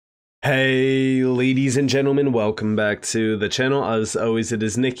Hey ladies and gentlemen, welcome back to the channel. As always, it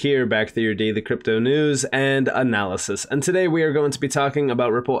is Nick here, back with your daily crypto news and analysis. And today we are going to be talking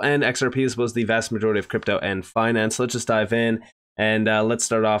about Ripple and XRP, as well as the vast majority of crypto and finance. Let's just dive in. And let's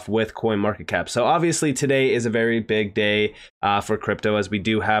start off with CoinMarketCap. So obviously today is a very big day for crypto, as we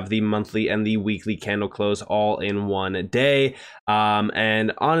do have the monthly and the weekly candle close all in one day.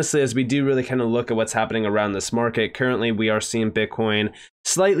 And honestly, as we do really kind of look at what's happening around this market, currently we are seeing Bitcoin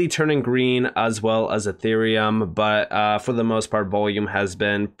slightly turning green, as well as Ethereum, but for the most part, volume has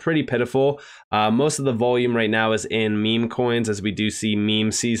been pretty pitiful. Most of the volume right now is in meme coins, as we do see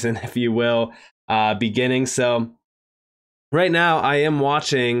meme season, if you will, beginning. So right now, I am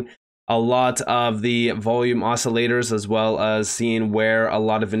watching a lot of the volume oscillators, as well as seeing where a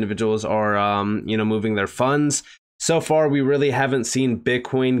lot of individuals are, moving their funds. So far, we really haven't seen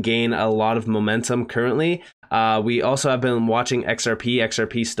Bitcoin gain a lot of momentum currently. We also have been watching XRP.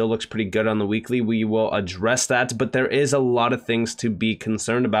 XRP still looks pretty good on the weekly. We will address that, but there is a lot of things to be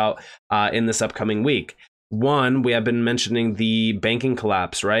concerned about in this upcoming week. One, we have been mentioning the banking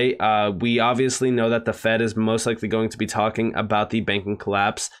collapse, right? We obviously know that the Fed is most likely going to be talking about the banking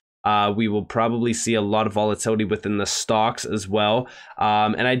collapse. We will probably see a lot of volatility within the stocks as well.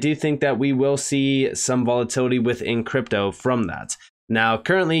 And I do think that we will see some volatility within crypto from that. Now,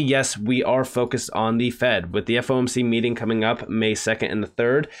 currently, yes, we are focused on the Fed with the FOMC meeting coming up May 2nd and the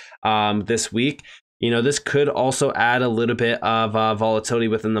 3rd this week. You know, this could also add a little bit of volatility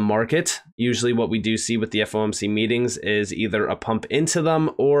within the market. Usually what we do see with the FOMC meetings is either a pump into them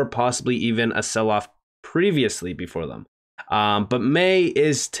or possibly even a sell-off previously before them. But May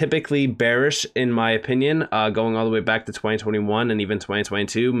is typically bearish, in my opinion, going all the way back to 2021 and even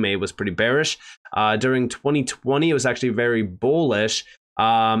 2022. May was pretty bearish. During 2020, it was actually very bullish.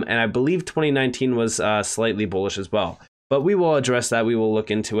 And I believe 2019 was slightly bullish as well. But we will address that. We will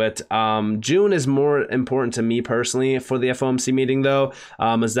look into it. June is more important to me personally for the FOMC meeting, though,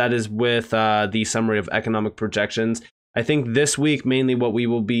 as that is with the summary of economic projections. I think this week, mainly what we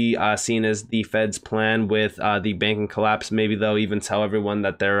will be seeing is the Fed's plan with the banking collapse. Maybe they'll even tell everyone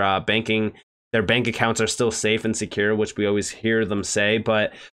that their bank accounts are still safe and secure, which we always hear them say.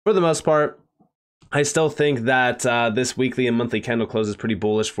 But for the most part, I still think that this weekly and monthly candle close is pretty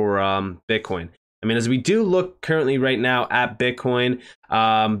bullish for Bitcoin. I mean, as we do look currently right now at Bitcoin,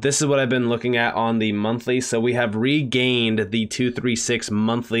 this is what I've been looking at on the monthly. So we have regained the 236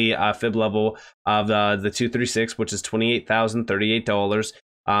 monthly fib level of the 236, which is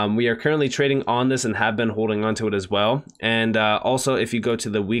 $28,038. We are currently trading on this and have been holding on to it as well. And also, if you go to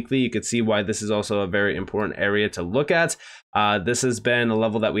the weekly, you could see why this is also a very important area to look at. This has been a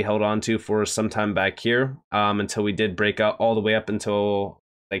level that we held on to for some time back here until we did break out all the way up until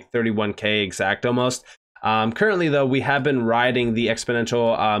like 31K exact almost. Currently, though, we have been riding the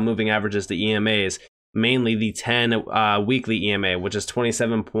exponential moving averages, the EMAs, mainly the 10 weekly EMA, which is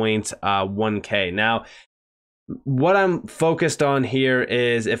 27.1K. Now, what I'm focused on here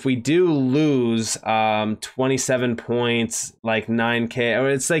is if we do lose 27.9K, or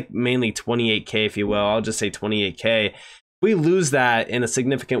it's like mainly 28K, if you will, I'll just say 28K. If we lose that in a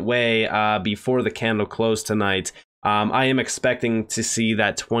significant way before the candle close tonight, I am expecting to see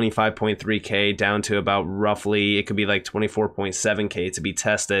that 25.3K down to about roughly, it could be like 24.7K to be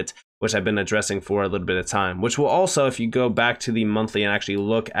tested, which I've been addressing for a little bit of time, which will also, if you go back to the monthly and actually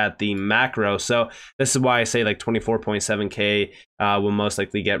look at the macro, so this is why I say like 24.7K will most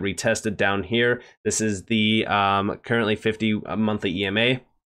likely get retested down here. This is the currently 50 monthly EMA.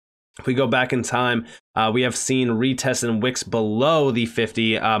 If we go back in time, we have seen retests and wicks below the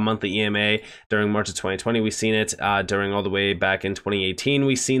 50 monthly EMA during March of 2020. We've seen it during all the way back in 2018.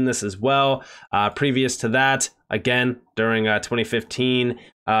 We've seen this as well. Previous to that, again, during 2015,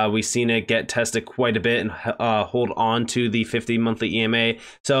 we've seen it get tested quite a bit and hold on to the 50 monthly EMA.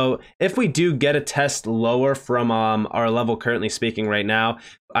 So if we do get a test lower from our level currently speaking right now,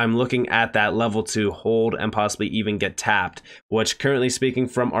 I'm looking at that level to hold and possibly even get tapped, which currently speaking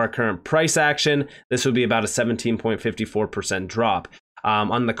from our current price action, this would be about a 17.54% drop.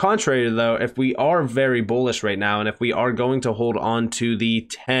 On the contrary, though, if we are very bullish right now, and if we are going to hold on to the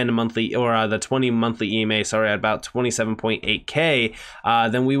 10 monthly or the 20 monthly EMA, sorry, at about 27.8K,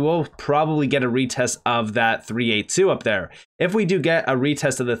 then we will probably get a retest of that 382 up there. If we do get a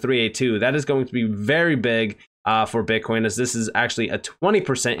retest of the 382, that is going to be very big for Bitcoin, as this is actually a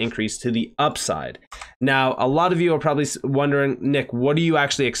 20% increase to the upside. Now, a lot of you are probably wondering, Nick, what do you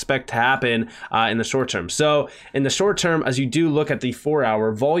actually expect to happen in the short term? So in the short term, as you do look at the 4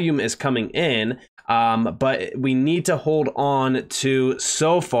 hour, volume is coming in. But we need to hold on to,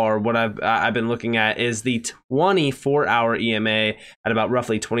 so far, what I've been looking at is the 24-hour EMA at about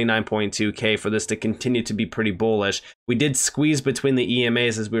roughly 29.2K for this to continue to be pretty bullish. We did squeeze between the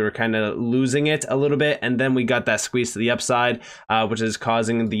EMAs as we were kind of losing it a little bit, and then we got that squeeze to the upside, which is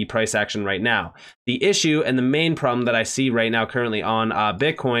causing the price action right now. The issue and the main problem that I see right now currently on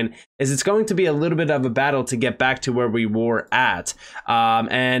Bitcoin is it's going to be a little bit of a battle to get back to where we were at.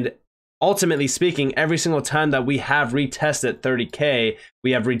 And ultimately speaking, every single time that we have retested 30K,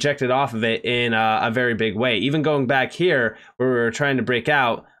 we have rejected off of it in a very big way. Even going back here where we were trying to break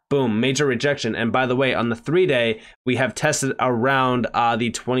out, boom, major rejection. And by the way, on the 3-day, we have tested around the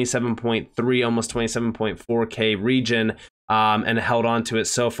 27.3, almost 27.4K region, and held on to it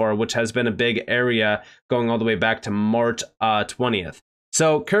so far, which has been a big area going all the way back to March 20th.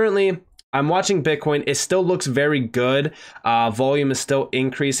 So currently, I'm watching Bitcoin. It still looks very good. Volume is still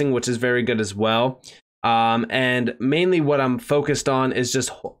increasing, which is very good as well. And mainly what I'm focused on is just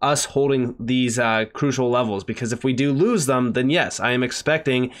us holding these crucial levels, because if we do lose them, then yes, I am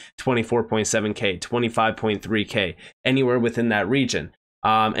expecting 24.7K, 25.3K, anywhere within that region.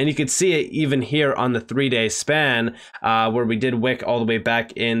 And you could see it even here on the 3-day span, where we did wick all the way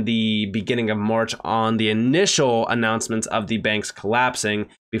back in the beginning of March on the initial announcements of the banks collapsing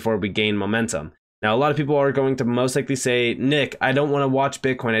before we gain momentum. Now, a lot of people are going to most likely say, Nick, I don't want to watch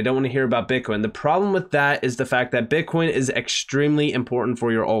Bitcoin. I don't want to hear about Bitcoin. The problem with that is the fact that Bitcoin is extremely important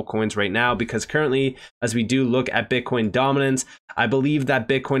for your altcoins right now, because currently, as we do look at Bitcoin dominance, I believe that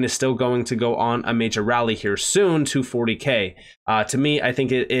Bitcoin is still going to go on a major rally here soon to 40K. To me, I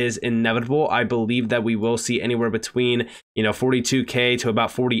think it is inevitable. I believe that we will see anywhere between 42K to about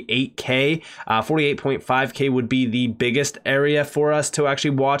 48K. 48.5K would be the biggest area for us to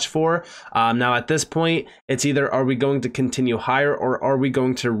actually watch for. Now, at this point, it's either are we going to continue higher, or are we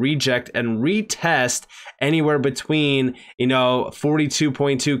going to reject and retest anywhere between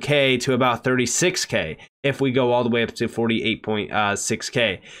 42.2K to about 36K. If we go all the way up to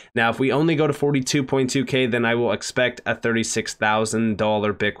 48.6K. Now, if we only go to 42.2K, then I will expect a $36,000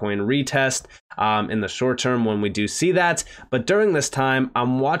 Bitcoin retest in the short term when we do see that. But during this time,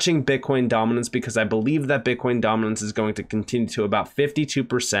 I'm watching Bitcoin dominance because I believe that Bitcoin dominance is going to continue to about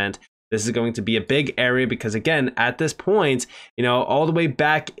 52%. This is going to be a big area because, again, at this point, all the way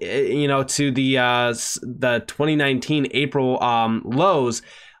back, to the 2019 April lows,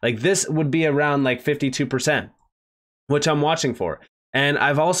 like this would be around like 52%, which I'm watching for. And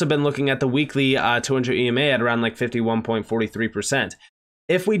I've also been looking at the weekly 200 EMA at around like 51.43%.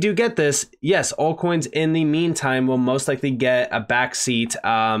 If we do get this, yes, altcoins in the meantime will most likely get a back seat.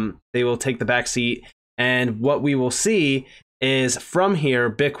 They will take the back seat. And what we will see is from here,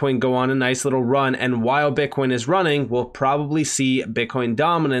 Bitcoin go on a nice little run. And while Bitcoin is running, we'll probably see Bitcoin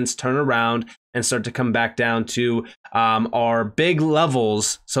dominance turn around and start to come back down to our big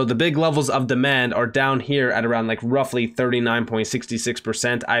levels. So the big levels of demand are down here at around like roughly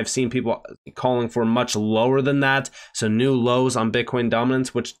 39.66%. I've seen people calling for much lower than that. So new lows on Bitcoin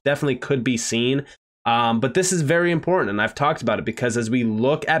dominance, which definitely could be seen. But this is very important, and I've talked about it because as we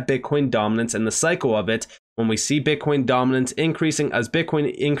look at Bitcoin dominance and the cycle of it, when we see Bitcoin dominance increasing, as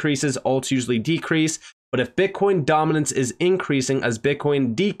Bitcoin increases, alts usually decrease. But if Bitcoin dominance is increasing as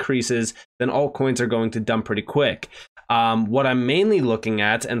Bitcoin decreases, then altcoins are going to dump pretty quick. What I'm mainly looking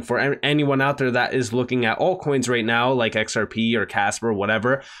at, and for anyone out there that is looking at altcoins right now, like XRP or Casper or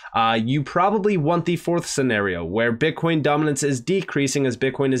whatever, you probably want the fourth scenario where Bitcoin dominance is decreasing as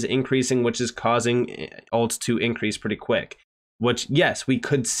Bitcoin is increasing, which is causing alts to increase pretty quick. Which, yes, we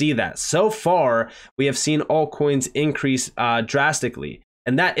could see that. So far, we have seen altcoins increase drastically.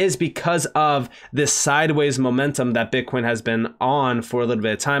 And that is because of this sideways momentum that Bitcoin has been on for a little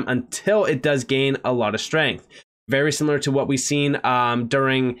bit of time until it does gain a lot of strength. Very similar to what we've seen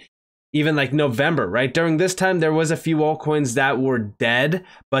during even like November, right? During this time, there was a few altcoins that were dead,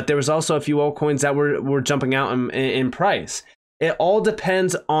 but there was also a few altcoins that were jumping out in price. It all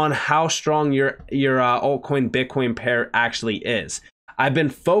depends on how strong your altcoin Bitcoin pair actually is. I've been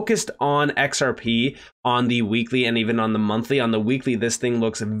focused on XRP on the weekly and even on the monthly. On the weekly, this thing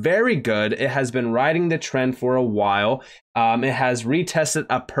looks very good. It has been riding the trend for a while. It has retested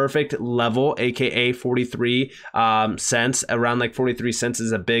a perfect level, aka 43 cents. Around like 43 cents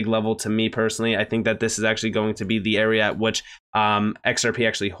is a big level to me personally. I think that this is actually going to be the area at which XRP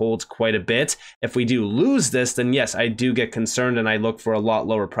actually holds quite a bit. If we do lose this, then yes, I do get concerned and I look for a lot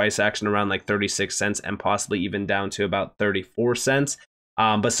lower price action around like 36 cents and possibly even down to about 34 cents.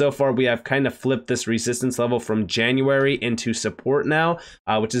 But so far, we have kind of flipped this resistance level from January into support now,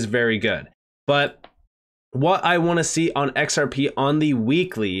 which is very good. But what I want to see on XRP on the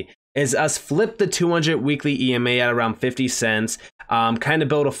weekly is us flip the 200 weekly EMA at around 50 cents, kind of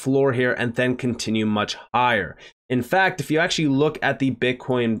build a floor here, and then continue much higher. In fact, if you actually look at the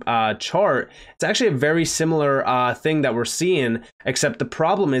Bitcoin chart, it's actually a very similar thing that we're seeing, except the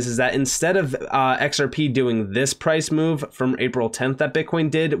problem is that instead of XRP doing this price move from April 10th that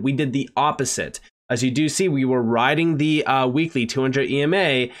Bitcoin did, we did the opposite. As you do see, we were riding the weekly 200 EMA,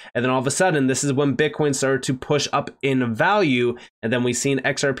 and then all of a sudden, this is when Bitcoin started to push up in value, and then we've seen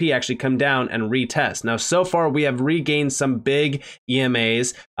XRP actually come down and retest. Now, so far, we have regained some big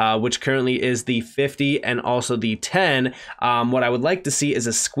EMAs, which currently is the 50 and also the 10. What I would like to see is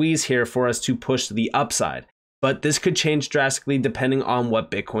a squeeze here for us to push to the upside. But this could change drastically depending on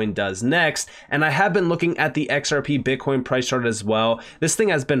what Bitcoin does next. And I have been looking at the XRP Bitcoin price chart as well. This thing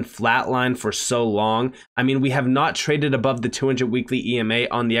has been flatlined for so long. I mean, we have not traded above the 200 weekly EMA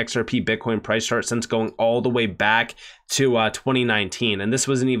on the XRP Bitcoin price chart since going all the way back to 2019. And this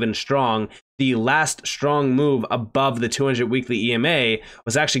wasn't even strong. The last strong move above the 200 weekly EMA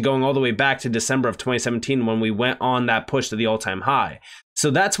was actually going all the way back to December of 2017 when we went on that push to the all-time high. So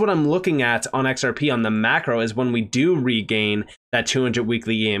that's what I'm looking at on XRP on the macro, is when we do regain that 200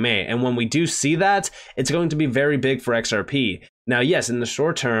 weekly EMA. And when we do see that, it's going to be very big for XRP. Now, yes, in the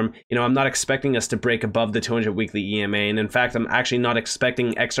short term, I'm not expecting us to break above the 200 weekly EMA. And in fact, I'm actually not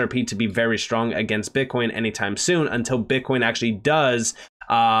expecting XRP to be very strong against Bitcoin anytime soon until Bitcoin actually does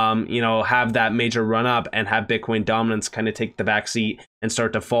have that major run up and have Bitcoin dominance kind of take the back seat and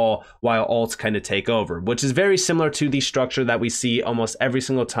start to fall while alts kind of take over, which is very similar to the structure that we see almost every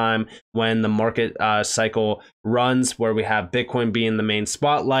single time when the market cycle runs, where we have Bitcoin being the main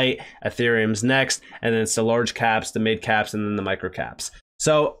spotlight, Ethereum's next, and then it's the large caps, the mid caps, and then the micro caps.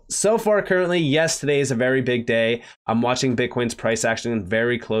 So far currently, yes, today is a very big day. I'm watching Bitcoin's price action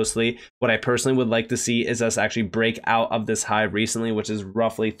very closely. What I personally would like to see is us actually break out of this high recently, which is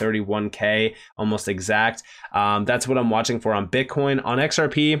roughly 31K, almost exact. That's what I'm watching for on Bitcoin. On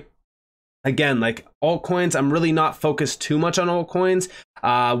XRP, again, like altcoins, I'm really not focused too much on altcoins.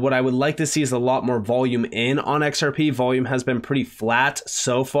 What I would like to see is a lot more volume in on XRP. Volume has been pretty flat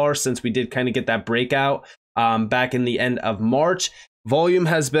so far since we did kind of get that breakout back in the end of March. Volume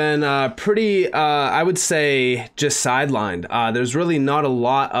has been pretty, I would say, just sidelined. There's really not a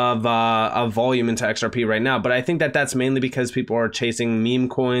lot of volume into XRP right now, but I think that that's mainly because people are chasing meme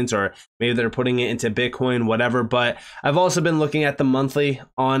coins, or maybe they're putting it into Bitcoin, whatever. But I've also been looking at the monthly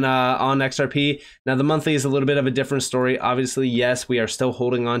on XRP. Now, the monthly is a little bit of a different story. Obviously, yes, we are still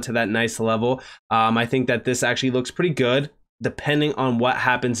holding on to that nice level. I think that this actually looks pretty good. Depending on what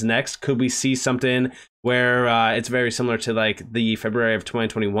happens next, could we see something where it's very similar to like the February of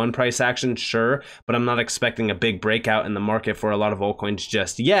 2021 price action? Sure, but I'm not expecting a big breakout in the market for a lot of altcoins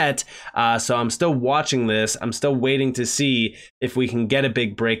just yet. So I'm still watching this. I'm still waiting to see if we can get a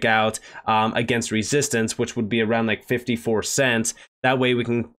big breakout against resistance, which would be around like 54 cents. That way we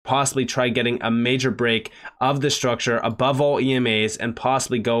can possibly try getting a major break of the structure above all EMAs and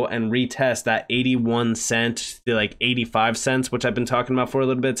possibly go and retest that 81 cent to like 85 cents, which I've been talking about for a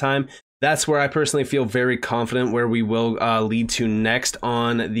little bit of time. That's where I personally feel very confident where we will lead to next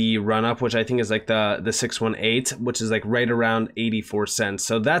on the run up, which I think is like the 618, which is like right around 84 cents.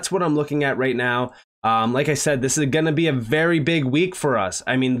 So that's what I'm looking at right now. Like I said, this is going to be a very big week for us.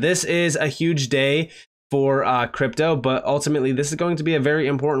 I mean, this is a huge day for crypto, but ultimately this is going to be a very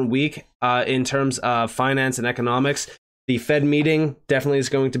important week in terms of finance and economics. The Fed meeting definitely is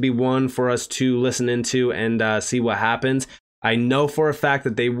going to be one for us to listen into and see what happens. I know for a fact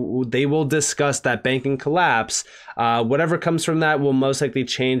that they will discuss that banking collapse. Whatever comes from that will most likely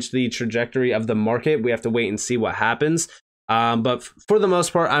change the trajectory of the market. We have to wait and see what happens. But for the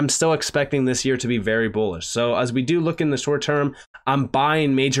most part, I'm still expecting this year to be very bullish. So as we do look in the short term, I'm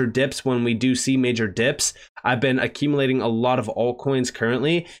buying major dips when we do see major dips. I've been accumulating a lot of altcoins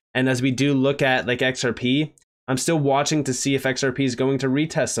currently. And as we do look at like XRP, I'm still watching to see if XRP is going to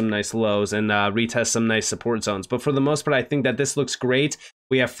retest some nice lows and retest some nice support zones. But for the most part, I think that this looks great.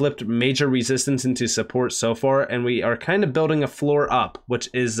 We have flipped major resistance into support so far, and we are kind of building a floor up, which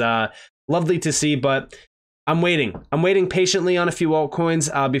is lovely to see. But I'm waiting patiently on a few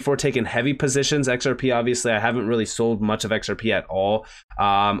altcoins before taking heavy positions. XRP, obviously, I haven't really sold much of XRP at all.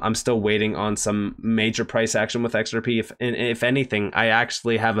 I'm still waiting on some major price action with XRP. If anything, I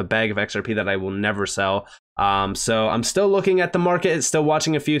actually have a bag of XRP that I will never sell. So I'm still looking at the market, still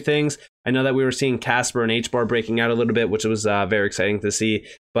watching a few things. I know that we were seeing Casper and HBAR breaking out a little bit, which was very exciting to see.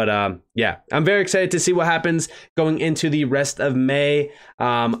 But yeah, I'm very excited to see what happens going into the rest of May.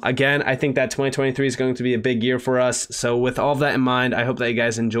 Again, I think that 2023 is going to be a big year for us. So with all of that in mind, I hope that you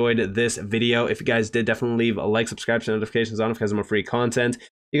guys enjoyed this video. If you guys did, definitely leave a like, subscribe, to notifications on if you guys want more free content.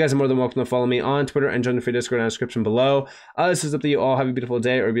 You guys are more than welcome to follow me on Twitter and join the free Discord in the description below. This is up to you all. Have a beautiful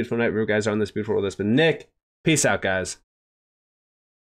day or a beautiful night wherever you guys are on this beautiful world. That's been Nick. Peace out, guys.